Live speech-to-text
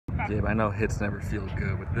Gabe, I know hits never feel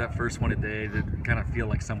good, but that first one today, did it kind of feel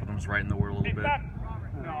like something was right in the world a little bit?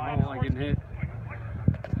 I don't like getting hit.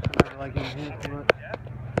 I never like getting hit, but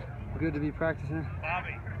good to be practicing.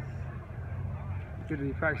 Good to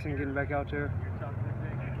be practicing, getting back out there.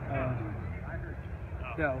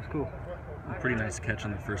 Yeah, it was cool. A pretty nice catch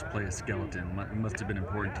on the first play of Skeleton. It must have been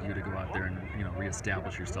important to you to go out there and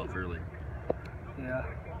reestablish yourself early. Yeah,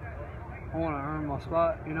 I want to earn my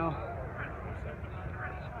spot.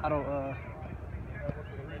 I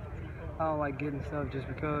don't like getting stuff just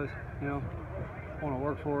because I want to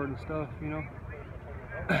work for it and stuff.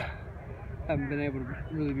 Haven't been able to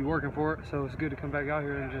really be working for it, so it's good to come back out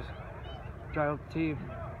here and just drive up the team.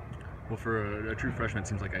 Well, for a true freshman, it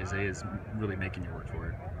seems like Isaiah is really making you work for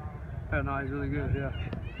it. Yeah, no, he's really good. Yeah,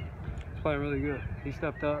 he's playing really good. He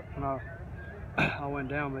stepped up, and I went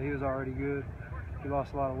down, but he was already good. He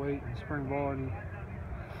lost a lot of weight in spring ball, and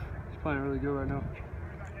he's playing really good right now.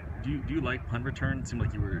 Do you like punt return? It seemed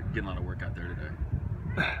like you were getting a lot of work out there today.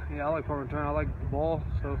 Yeah, I like punt return. I like the ball,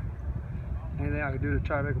 so anything I can do to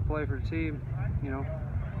try to make a play for the team,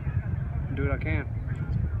 do what I can.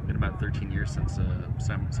 It's been about 13 years since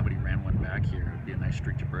somebody ran one back here. It'd be a nice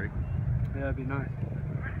streak to break. Yeah, it'd be nice.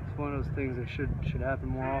 It's one of those things that should happen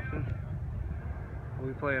more often.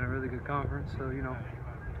 We play in a really good conference, so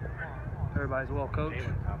everybody's well coached.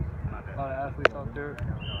 A lot of athletes out there.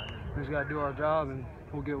 We just got to do our job, and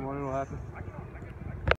we'll get one. It'll happen.